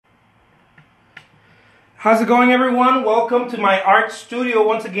How's it going, everyone? Welcome to my art studio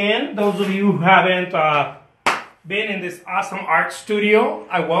once again. Those of you who haven't been in this awesome art studio,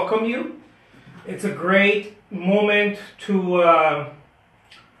 I welcome you. It's a great moment to,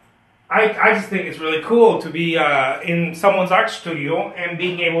 I just think it's really cool to be in someone's art studio and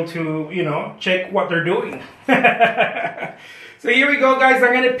being able to, you know, check what they're doing. So here we go, guys.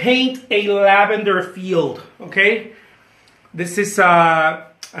 I'm going to paint a lavender field, okay? This is a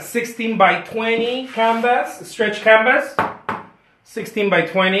 16 by 20 canvas, a stretch canvas. 16 by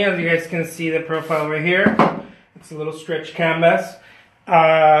 20, as you guys can see the profile right here. It's a little stretch canvas.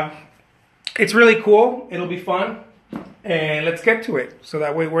 It's really cool. It'll be fun. And let's get to it. So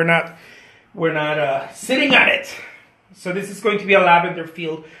that way we're not sitting on it. So this is going to be a lavender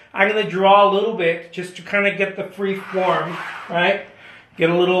field. I'm going to draw a little bit just to kind of get the free form, right? Get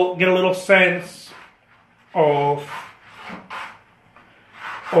a little sense of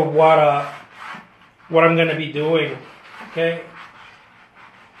what I'm going to be doing, okay?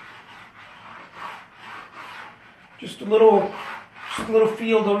 Just a little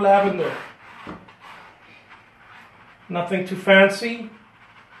field of lavender. Nothing too fancy.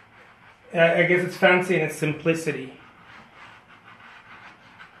 I guess it's fancy in its simplicity.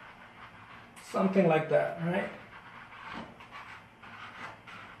 Something like that, right?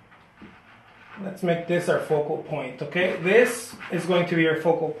 Let's make this our focal point, okay? This is going to be our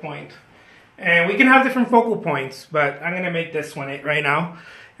focal point. And we can have different focal points, but I'm going to make this one it right now,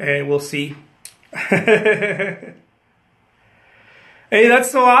 and we'll see. Hey,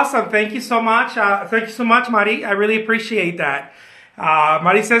 that's so awesome. Thank you so much. Thank you so much, Mari. I really appreciate that.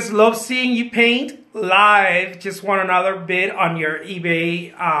 Mari says, love seeing you paint live. Just want another bid on your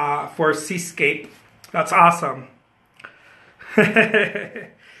eBay for Seascape. That's awesome.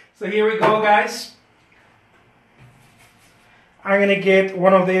 So here we go, guys. I'm gonna get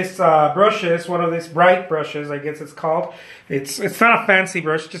one of these brushes, one of these bright brushes, I guess it's called. It's not a fancy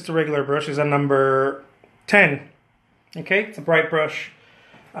brush, just a regular brush. It's a number 10. Okay, it's a bright brush.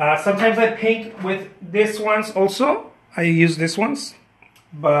 Sometimes I paint with these ones also. I use these ones,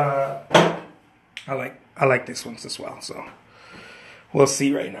 but I like these ones as well. So we'll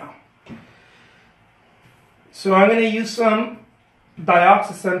see right now. So I'm gonna use some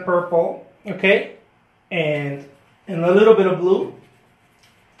dioxazine purple, okay, and a little bit of blue,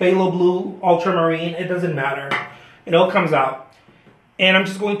 phthalo blue, ultramarine. It doesn't matter. It all comes out, and I'm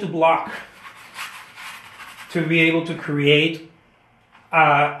just going to block to be able to create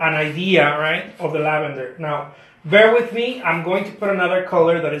an idea, right, of the lavender. Now, bear with me. I'm going to put another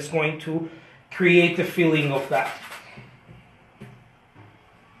color that is going to create the feeling of that.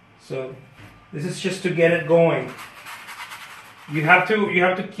 So this is just to get it going. You have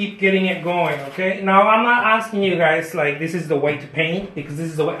to keep getting it going, okay? Now, I'm not asking you guys like this is the way to paint, because this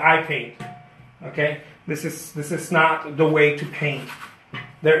is the way I paint, okay? This is not the way to paint.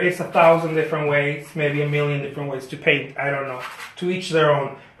 There is 1,000 different ways, maybe 1,000,000 different ways to paint. I don't know. To each their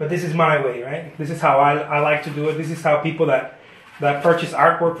own. But this is my way, right? This is how I like to do it. This is how people that purchase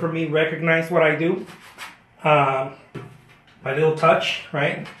artwork from me recognize what I do. My little touch,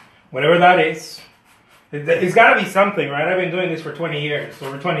 right? Whatever that is. It's got to be something, right? I've been doing this for 20 years,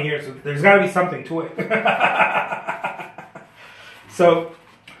 over 20 years. So there's got to be something to it. So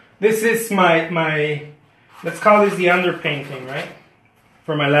this is my, let's call this the underpainting, right?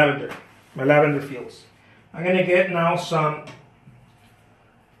 For my lavender fields. I'm going to get now some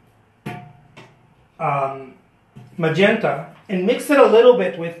magenta and mix it a little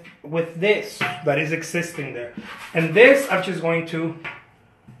bit with this that is existing there. And this I'm just going to,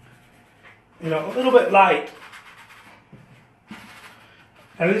 you know, a little bit light.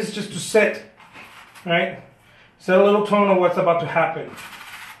 And this is just to set, right? Set a little tone of what's about to happen.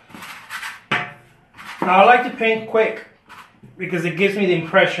 Now I like to paint quick because it gives me the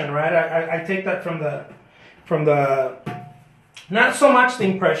impression, right? I take that from the not so much the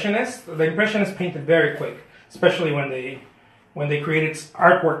Impressionists. The Impressionists painted very quick, especially when they created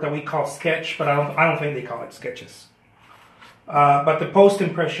artwork that we call sketch, but I don't think they call it sketches. But the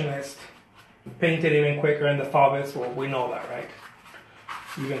post-Impressionist painted even quicker, and the Fauvists, well, we know that, right?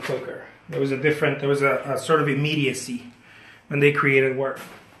 Even quicker. There was a sort of immediacy when they created work,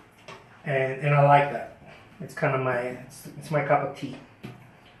 and I like that. It's kind of it's my cup of tea.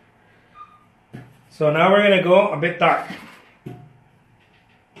 So now we're gonna go a bit dark.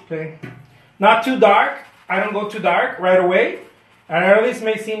 Okay, not too dark. I don't go too dark right away. And I know this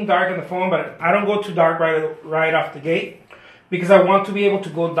may seem dark on the phone, but I don't go too dark right off the gate because I want to be able to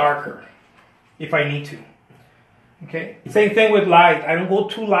go darker if I need to. Okay, same thing with light. I don't go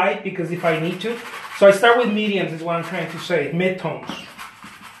too light because if I need to. So I start with mediums is what I'm trying to say, mid-tones.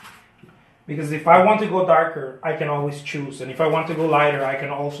 Because if I want to go darker, I can always choose. And if I want to go lighter, I can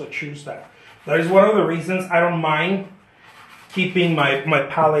also choose that. That is one of the reasons I don't mind keeping my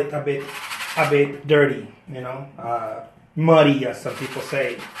palette a bit dirty, you know, muddy, as some people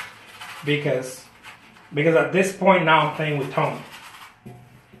say. Because at this point now I'm playing with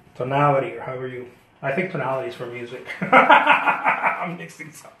tonality, or however you... I think tonality is for music. I'm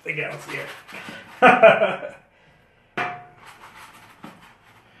mixing something else here.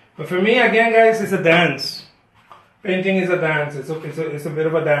 But for me, again, guys, it's a dance. Painting is a dance. It's a bit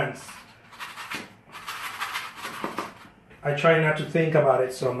of a dance. I try not to think about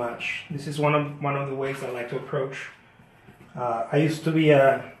it so much. This is one of the ways I like to approach. I used to be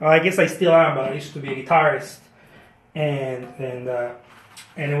well, I guess I still am, but I used to be a guitarist, and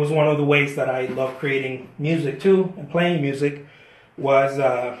it was one of the ways that I love creating music too, and playing music was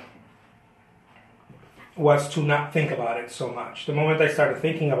to not think about it so much. The moment I started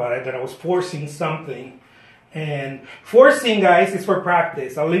thinking about it, that I was forcing something, and forcing, guys, is for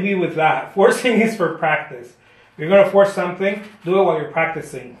practice. I'll leave you with that. Forcing is for practice. If you're gonna force something, do it while you're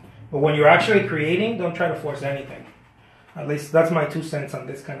practicing. But when you're actually creating, don't try to force anything. At least that's my 2 cents on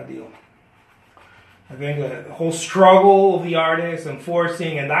this kind of deal. I think the whole struggle of the artist and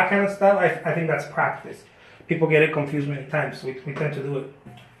forcing and that kind of stuff, I think that's practice. People get it confused many times. We tend to do it.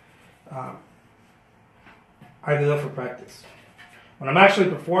 I do that for practice. When I'm actually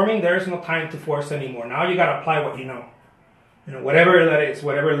performing, there's no time to force anymore. Now you gotta apply what you know. You know, whatever that is,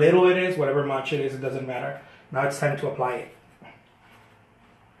 whatever little it is, whatever much it is, it doesn't matter. Now it's time to apply it.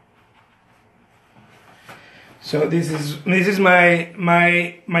 So this is my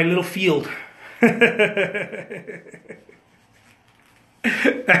little field. That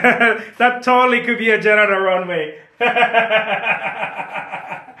totally could be a jet on a runway.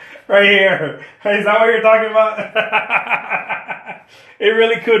 Right here. Is that what you're talking about? It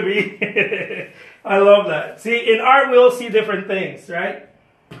really could be. I love that. See, in art we all see different things, right?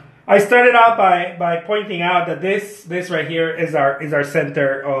 I started out by pointing out that this right here is our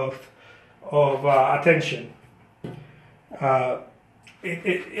center of attention.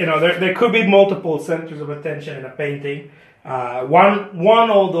 You know, there could be multiple centers of attention in a painting. One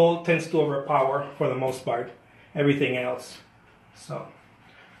although tends to overpower for the most part everything else. So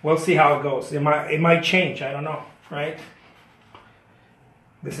we'll see how it goes. It might change. I don't know, right?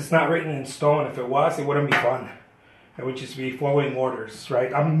 This is not written in stone. If it was, it wouldn't be fun. It would just be following orders,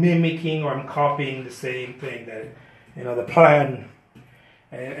 right? I'm mimicking or I'm copying the same thing that, you know, the plan.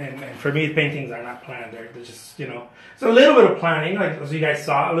 And for me, paintings are not planned. They're just, you know, it's a little bit of planning, like as you guys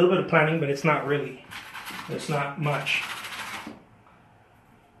saw, a little bit of planning, but it's not really. There's not much.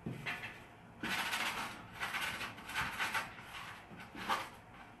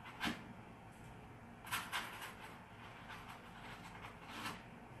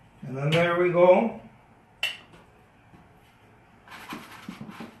 And then there we go.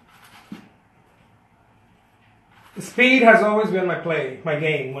 Speed has always been my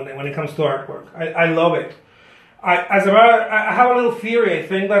game when it comes to artwork. I love it. I have a little theory. I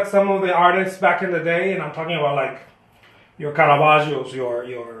think that some of the artists back in the day, and I'm talking about like your Caravaggios,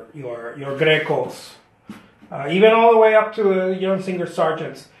 your Grecos, even all the way up to the young singer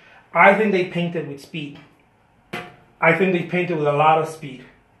Sargents, I think they painted with speed. I think they painted with a lot of speed.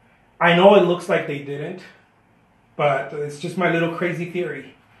 I know it looks like they didn't, but it's just my little crazy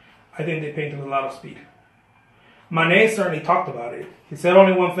theory. I think they painted with a lot of speed. Manet certainly talked about it. He said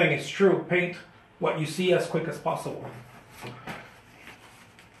only one thing is true: paint what you see as quick as possible.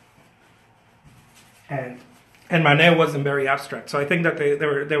 And Manet wasn't very abstract, so I think that they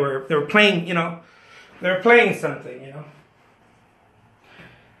were playing, you know, they were playing something, you know.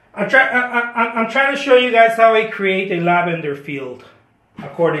 I'm trying to show you guys how I create a lavender field,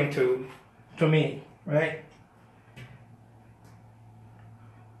 according to me, right?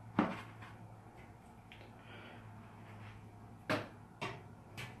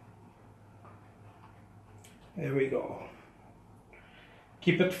 There we go.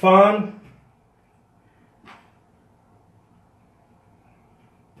 Keep it fun.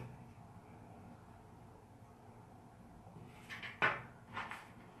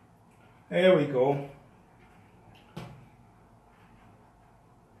 There we go.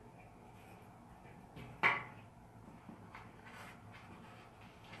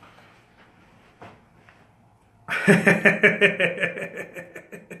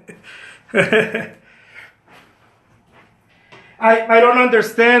 I don't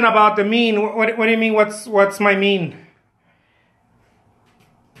understand about the mean. What do you mean? What's my mean?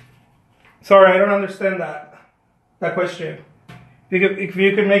 Sorry, I don't understand that question. If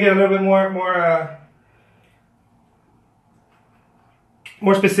you could make it a little bit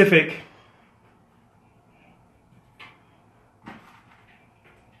more specific.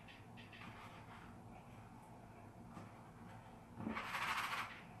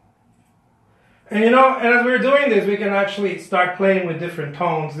 and as we're doing this, we can actually start playing with different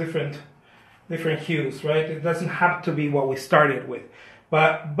tones, different hues, right? It doesn't have to be what we started with,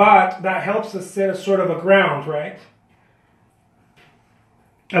 but that helps us set a sort of a ground, right?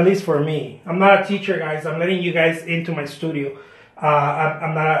 At least for me. I'm not a teacher, guys. I'm letting you guys into my studio.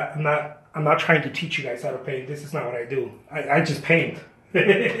 I'm not trying to teach you guys how to paint. This is not what I do. I just paint.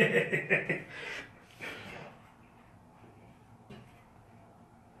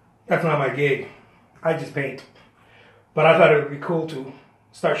 That's not my gig. I just paint. But I thought it would be cool to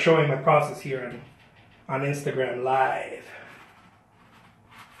start showing my process here on Instagram Live.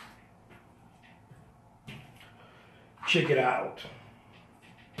 Check it out.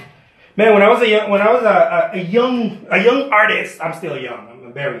 Man, when I was a young artist, I'm still young.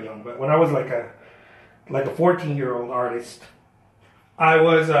 I'm very young, but when I was like a 14-year-old artist, I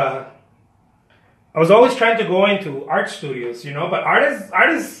was always trying to go into art studios, you know. But artists, I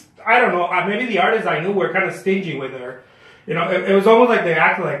don't know. Maybe the artists I knew were kind of stingy with their, you know. It was almost like they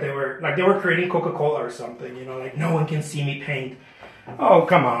acted like they were creating Coca-Cola or something, you know. Like, no one can see me paint. Oh,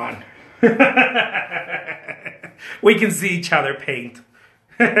 come on. We can see each other paint.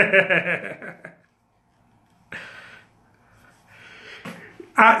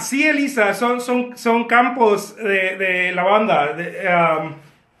 Sí, Elisa, son campos de lavanda.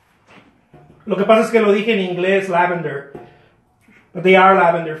 Lo que pasa es que lo dije en inglés, lavender, but they are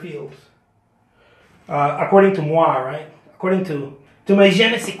lavender fields, according to moi, right? According to my je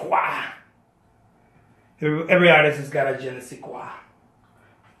ne sais quoi. Every artist has got a je ne sais quoi.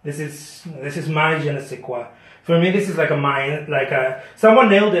 This is my je ne sais quoi. For me, this is like someone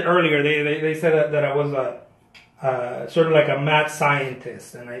nailed it earlier. They said that I was sort of like a mad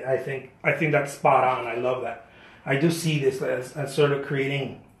scientist, and I think that's spot on. I love that. I do see this as sort of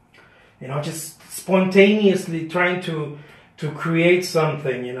creating, you know, just spontaneously trying to create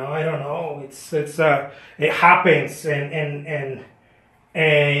something. You know, I don't know. It happens, and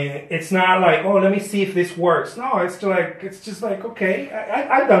it's not like, oh, let me see if this works. No, it's just like okay,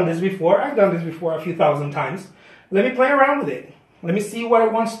 I've done this before. I've done this before a few thousand times. Let me play around with it. Let me see what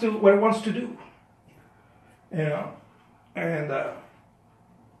it wants to do. You know, and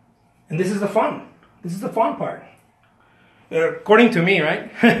this is the fun. This is the fun part, according to me,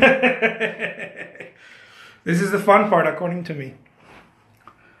 right? This is the fun part, according to me.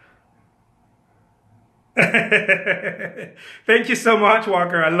 Thank you so much,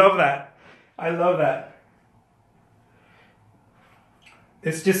 Walker. I love that. I love that.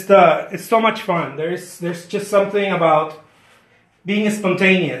 It's just it's so much fun. There's just something about being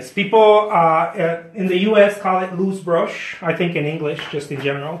spontaneous. People in the U.S. call it loose brush. I think in English, just in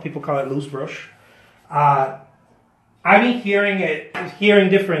general, people call it loose brush. I've been hearing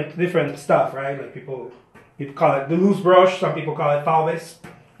different stuff, right? Like people call it the loose brush. Some people call it Fauves,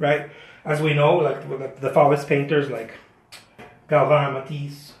 right? As we know, like the Fauves painters, like Galvan,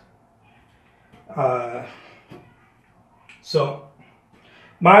 Matisse. So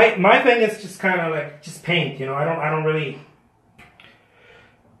my thing is just kind of like just paint. You know, I don't really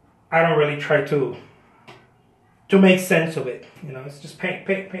try to make sense of it. You know, it's just paint.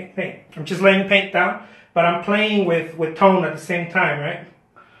 I'm just laying paint down, but I'm playing with tone at the same time, right?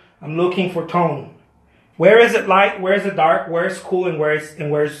 I'm looking for tone. Where is it light? Where is it dark? Where is cool and where's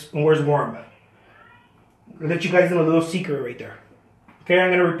warm? I'll let you guys in a little secret right there. Okay, I'm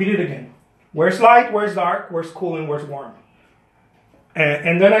gonna repeat it again. Where's light? Where's dark? Where's cool and where's warm?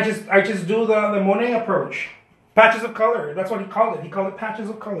 And then I just do the Monet approach. Patches of color. That's what he called it. He called it patches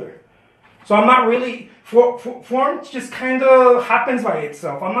of color. So I'm not really form just kind of happens by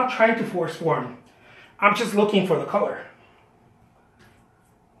itself. I'm not trying to force form. I'm just looking for the color.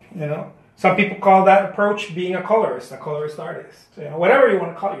 You know, some people call that approach being a colorist artist. You know, whatever you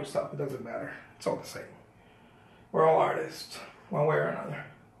want to call yourself, it doesn't matter. It's all the same. We're all artists, one way or another.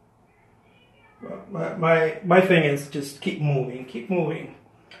 My thing is just keep moving, keep the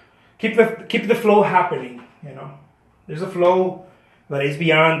flow happening. You know, there's a flow that is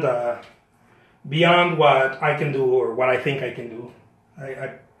beyond what I can do or what I think I can do.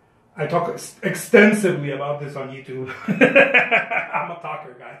 I talk extensively about this on YouTube. I'm a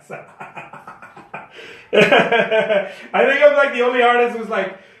talker, guys. I think I'm like the only artist who's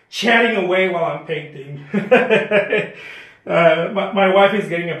like chatting away while I'm painting. My wife is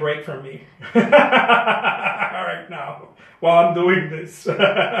getting a break from me right now while I'm doing this.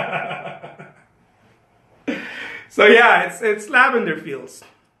 So yeah, it's lavender fields.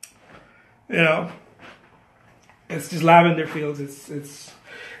 You know, it's just lavender fields. It's.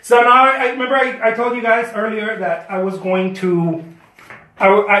 So now I remember I told you guys earlier that I was going to.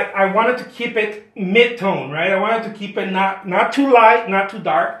 I wanted to keep it mid-tone, right? I wanted to keep it not too light, not too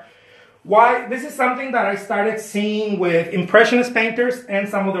dark. why this is something that I started seeing with Impressionist painters and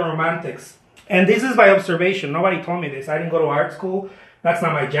some of the Romantics. And this is by observation. Nobody told me this. I didn't go to art school. That's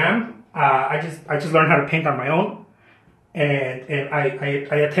not my jam. I just learned how to paint on my own. And I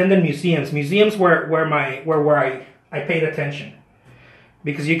attended museums. Museums where I paid attention.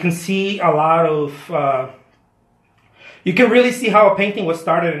 Because you can see a lot of you can really see how a painting was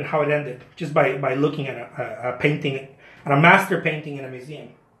started and how it ended just by looking at a painting, at a master painting in a museum.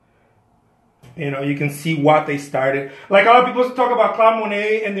 You know, you can see what they started. Like a lot of people talk about Claude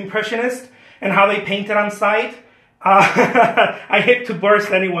Monet and the Impressionists and how they painted on site. I hate to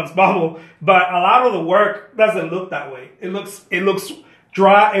burst anyone's bubble, but a lot of the work doesn't look that way. It looks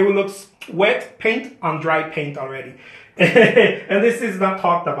dry. It looks wet paint on dry paint already. And this is not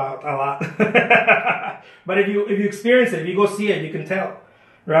talked about a lot. But if you experience it, if you go see it, you can tell,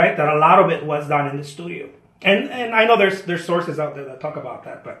 right, that a lot of it was done in the studio. And I know there's sources out there that talk about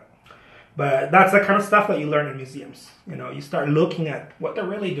that, but that's the kind of stuff that you learn in museums. You know, you start looking at what they're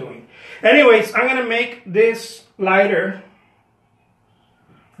really doing. Anyways, I'm gonna make this lighter,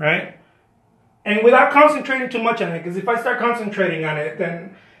 right? And without concentrating too much on it, because if I start concentrating on it,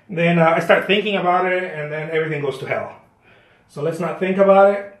 then I start thinking about it, and then everything goes to hell. So let's not think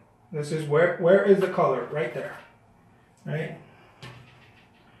about it. This is where is the color? Right there, right?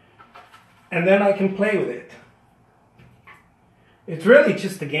 And then I can play with it. It's really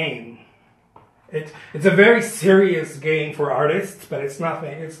just a game. It's a very serious game for artists, but it's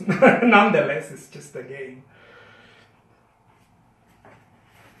nothing. It's nonetheless, it's just a game.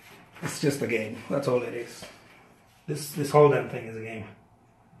 It's just a game. That's all it is. This whole damn thing is a game.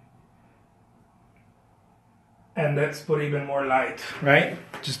 And let's put even more light, right?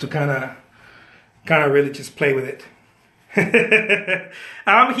 Just to kind of really just play with it.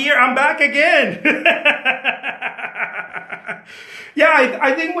 I'm here. I'm back again. Yeah,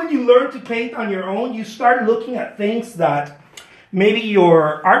 I think when you learn to paint on your own, you start looking at things that maybe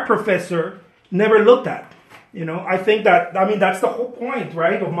your art professor never looked at. You know, I think that, I mean, that's the whole point,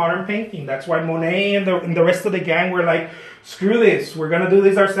 right, of modern painting. That's why Monet and the rest of the gang were like, screw this. We're going to do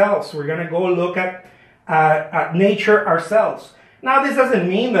this ourselves. We're going to go look at nature ourselves. Now, this doesn't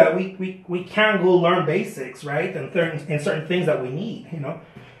mean that we can't go learn basics, right, and certain things that we need, you know.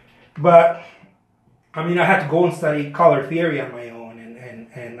 But, I mean, I had to go and study color theory on my own,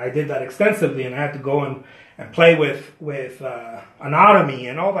 and I did that extensively, and I had to go and play with anatomy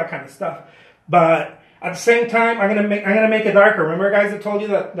and all that kind of stuff. But at the same time, I'm gonna make it darker. Remember, guys, I told you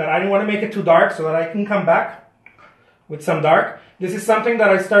that I didn't want to make it too dark so that I can come back with some dark. This is something that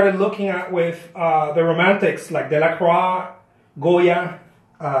I started looking at with the Romantics, like Delacroix, Goya,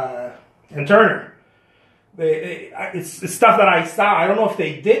 and Turner. It's stuff that I saw. I don't know if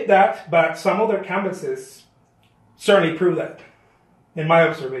they did that, but some of their canvases certainly prove that, in my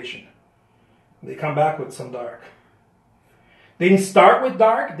observation. They come back with some dark. They didn't start with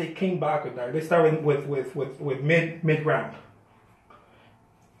dark, they came back with dark. They started with mid-ground.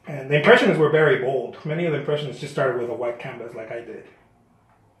 And the Impressionists were very bold. Many of the Impressionists just started with a white canvas like I did.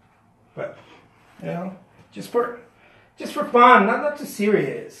 But, you know, just for fun, not too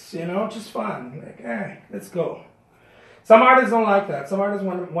serious, you know, just fun. Like, let's go. Some artists don't like that. Some artists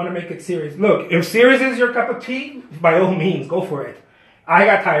want to make it serious. Look, if serious is your cup of tea, by all means, go for it. I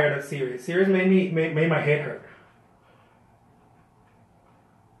got tired of serious. Serious made my head hurt.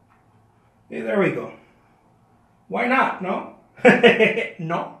 Yeah, there we go. Why not? No?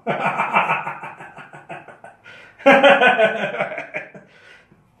 No?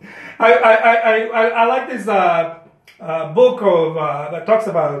 I like this book of that talks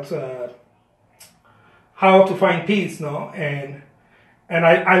about how to find peace, no? And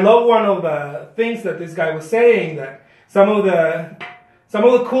I love one of the things that this guy was saying, that some of the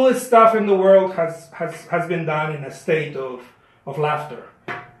coolest stuff in the world has been done in a state of laughter.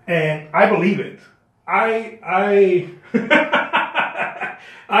 And I believe it. I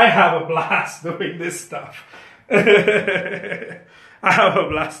I have a blast doing this stuff. I have a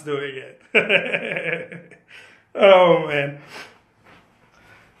blast doing it. Oh man.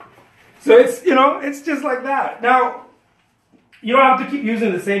 So it's just like that. Now, you don't have to keep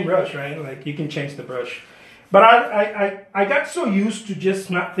using the same brush, right? Like, you can change the brush. But I got so used to just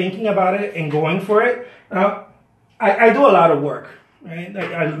not thinking about it and going for it. I do a lot of work. Right?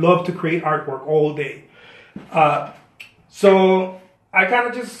 I love to create artwork all day. So I kind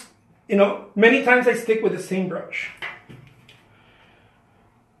of just, many times I stick with the same brush.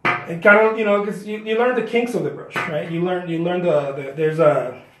 And kind of, because you learn the kinks of the brush, right? You learn there's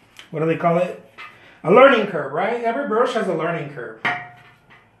a, what do they call it? A learning curve, right? Every brush has a learning curve.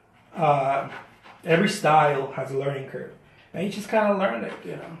 Every style has a learning curve. And you just kind of learn it,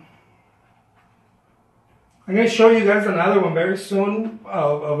 I'm going to show you guys another one very soon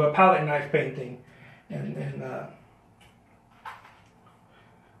of a palette knife painting. And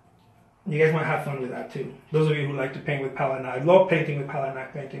you guys might have fun with that too. Those of you who like to paint with palette knife. I love painting with palette knife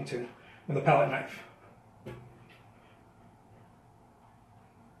painting too. With a palette knife.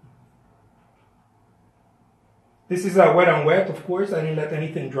 This is a wet on wet, of course. I didn't let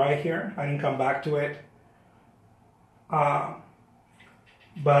anything dry here. I didn't come back to it.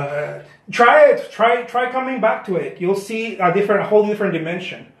 But try it. Try coming back to it. You'll see a whole different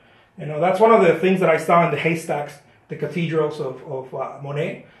dimension. You know, that's one of the things that I saw in the haystacks, the cathedrals of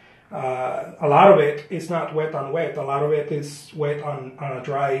Monet. A lot of it is not wet on wet. A lot of it is wet on a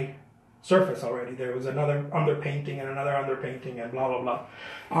dry surface already. There was another underpainting and another underpainting and blah, blah, blah.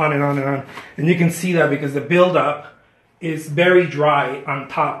 On and on and on. And you can see that because the buildup is very dry on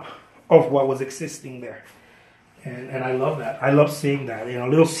top of what was existing there. And I love that. I love seeing that. You know,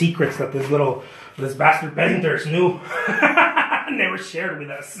 little secrets that this bastard painters knew. Never shared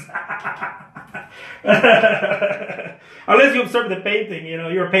with us. Unless you observe the painting, you know,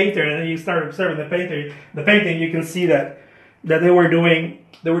 you're a painter and then you start observing the painting, you can see that they were doing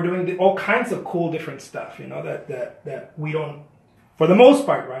all kinds of cool different stuff, you know, that we don't, for the most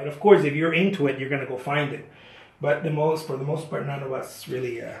part, right? Of course, if you're into it, you're going to go find it. But for the most part, none of us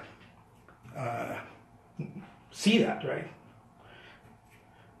really see that, right?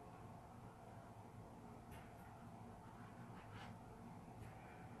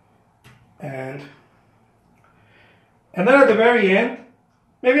 And then at the very end,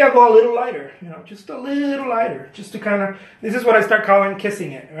 maybe I'll go a little lighter, you know, just a little lighter, just to kind of, this is what I start calling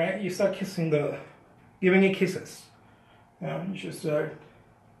kissing it, right? You start giving it kisses. You know, you just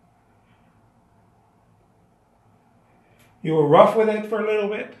you were rough with it for a little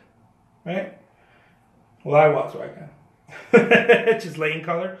bit, right? Well, I was right now. Just laying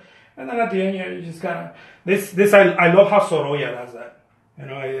color. And then at the end, you just kind of, I love how Sorolla does that. You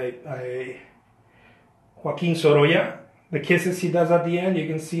know, Joaquin Sorolla, the kisses he does at the end, you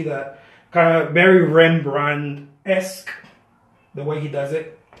can see that kind of very Rembrandt-esque, the way he does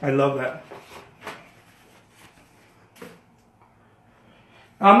it. I love that.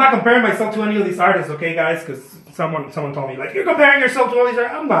 I'm not comparing myself to any of these artists, okay, guys? Because someone told me, like, you're comparing yourself to all these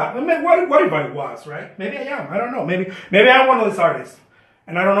artists. I'm not. I mean, what if I was, right? Maybe I am. I don't know. Maybe I'm one of these artists,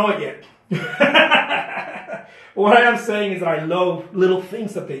 and I don't know it yet. What I am saying is that I love little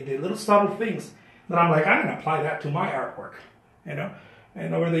things that they did, little subtle things that I'm like, I'm going to apply that to my artwork, you know?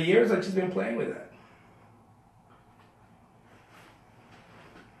 And over the years, I've just been playing with that.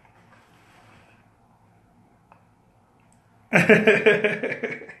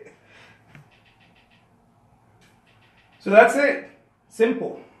 So that's it.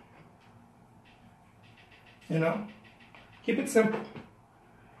 Simple. You know? Keep it simple.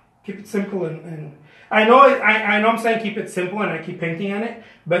 Keep it simple and I know I'm saying keep it simple and I keep painting on it,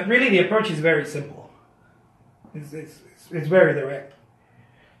 but really the approach is very simple. It's very direct.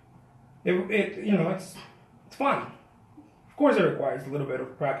 You know, it's fun. Of course it requires a little bit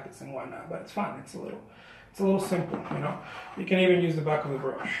of practice and whatnot, but it's fun. It's a little simple, you know. You can even use the back of the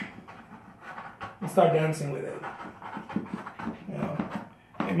brush and start dancing with it. You know,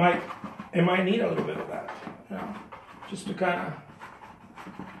 it might need a little bit of that, you know, just to kind of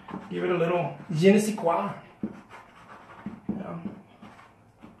give it a little je ne sais quoi. You know,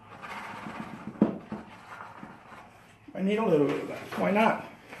 I need a little bit of that. Why not?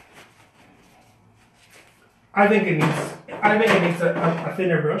 I think it needs a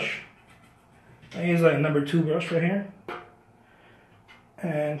thinner brush. I use like number 2 brush right here,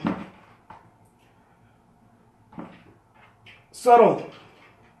 and subtle,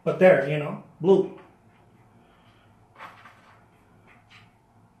 but there, you know, blue.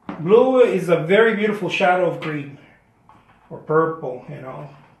 Blue is a very beautiful shadow of green or purple, you know,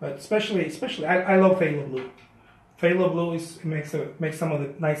 but especially I love phthalo blue. Phthalo blue makes some of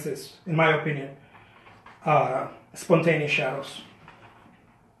the nicest, in my opinion, spontaneous shadows.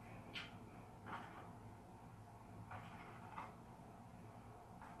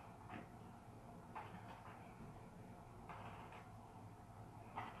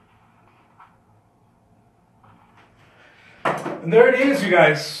 And there it is, you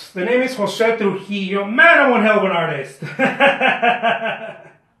guys. The name is Jose Trujillo. Man, I'm one hell of an artist.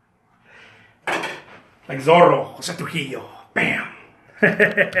 Like Zorro, Jose Trujillo. Bam.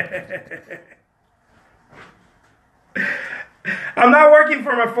 I'm not working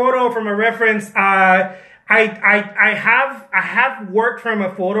from a photo, from a reference. I have worked from a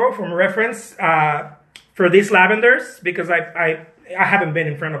photo, from a reference for these lavenders because I haven't been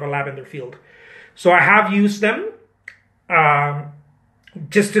in front of a lavender field, so I have used them.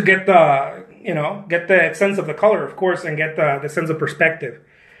 Just to get you know, get the sense of the color, of course, and get the sense of perspective.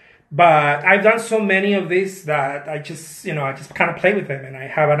 But I've done so many of these that I just, you know, I just kind of play with them and I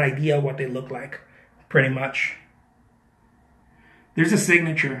have an idea of what they look like, pretty much. There's a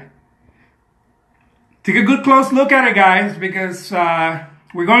signature. Take a good close look at it, guys, because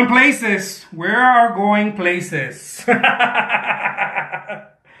we're going places. We are going places.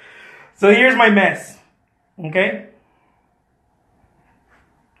 So here's my mess, okay?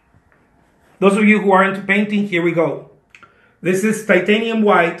 Those of you who are into painting, here we go. This is titanium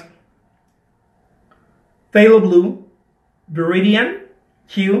white, phthalo blue, Viridian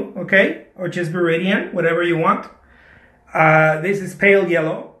hue, okay? Or just Viridian, whatever you want. This is pale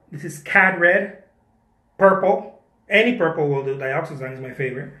yellow. This is cat red, purple. Any purple will do. Dioxazine is my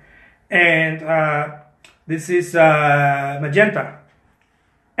favorite. And this is magenta.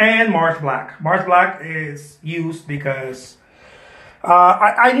 And Mars Black. Mars Black is used because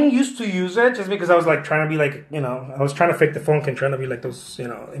I didn't used to use it just because I was like trying to be like, you know, I was trying to fake the funk and trying to be like those, you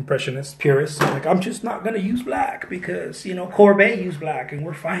know, impressionists, purists. Like, I'm just not going to use black because, you know, Courbet used black and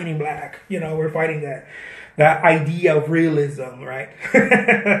we're fighting black. You know, we're fighting that idea of realism, right?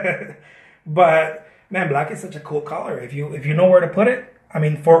 But man, black is such a cool color. If you know where to put it, I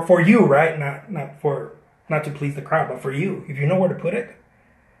mean, for you, right? Not to please the crowd, but for you, if you know where to put it,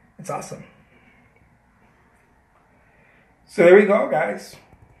 it's awesome. So there we go, guys.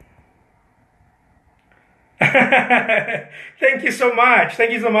 Thank you so much.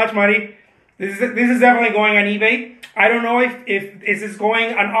 Thank you so much, Mari. This is definitely going on eBay. I don't know if this is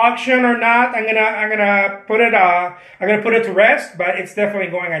going on auction or not. I'm gonna put it to rest, but it's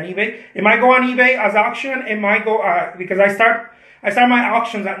definitely going on eBay. It might go on eBay as auction. It might go because I start my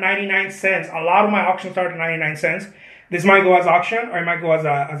auctions at 99 cents. A lot of my auctions start at 99 cents. This might go as auction, or it might go as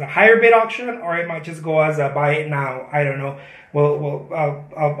a higher bid auction, or it might just go as a buy it now. I don't know.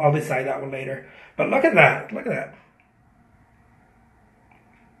 I'll decide that one later. But look at that. Look at that.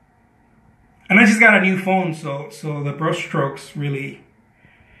 And I just got a new phone, so the brush strokes really.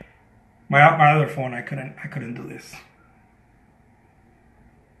 My other phone, I couldn't do this.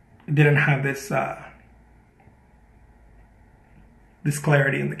 It didn't have this this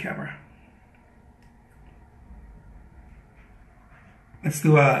clarity in the camera. Let's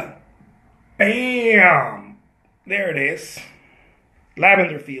do a bam. There it is.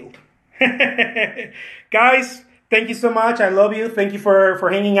 Lavender field. Guys, thank you so much. I love you. Thank you for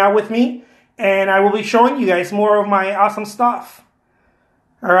hanging out with me. And I will be showing you guys more of my awesome stuff.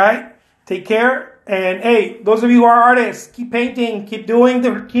 All right? Take care. And hey, those of you who are artists, keep painting, keep doing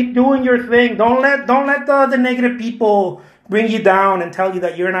your thing. Don't let the negative people bring you down and tell you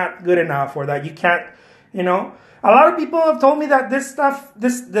that you're not good enough or that you can't, you know. A lot of people have told me that this stuff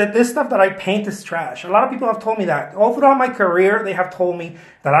that I paint is trash. A lot of people have told me that. All throughout my career, they have told me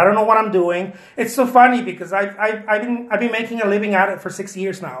that I don't know what I'm doing. It's so funny because I've been making a living at it for 6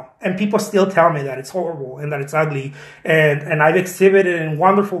 years now, and people still tell me that it's horrible and that it's ugly. And I've exhibited in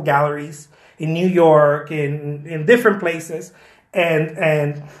wonderful galleries in New York, in different places, and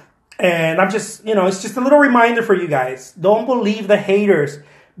I'm just, you know, it's just a little reminder for you guys. Don't believe the haters,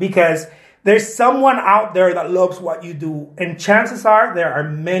 because there's someone out there that loves what you do. And chances are there are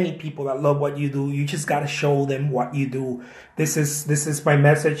many people that love what you do. You just got to show them what you do. This is my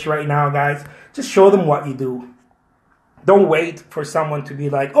message right now, guys. Just show them what you do. Don't wait for someone to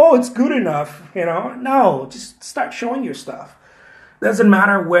be like, oh, it's good enough. You know, no, just start showing your stuff. Doesn't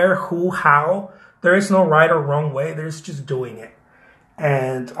matter where, who, how. There is no right or wrong way. There's just doing it.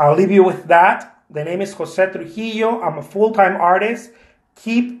 And I'll leave you with that. The name is Jose Trujillo. I'm a full-time artist.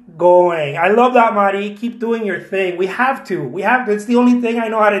 Keep going. I love that, Mari. Keep doing your thing. We have to. It's the only thing I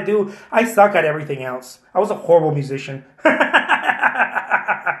know how to do. I suck at everything else. I was a horrible musician. I'm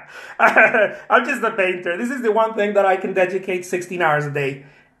just a painter. This is the one thing that I can dedicate 16 hours a day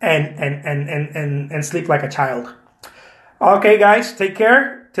and sleep like a child. Okay, guys. Take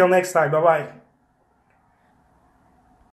care. Till next time. Bye-bye.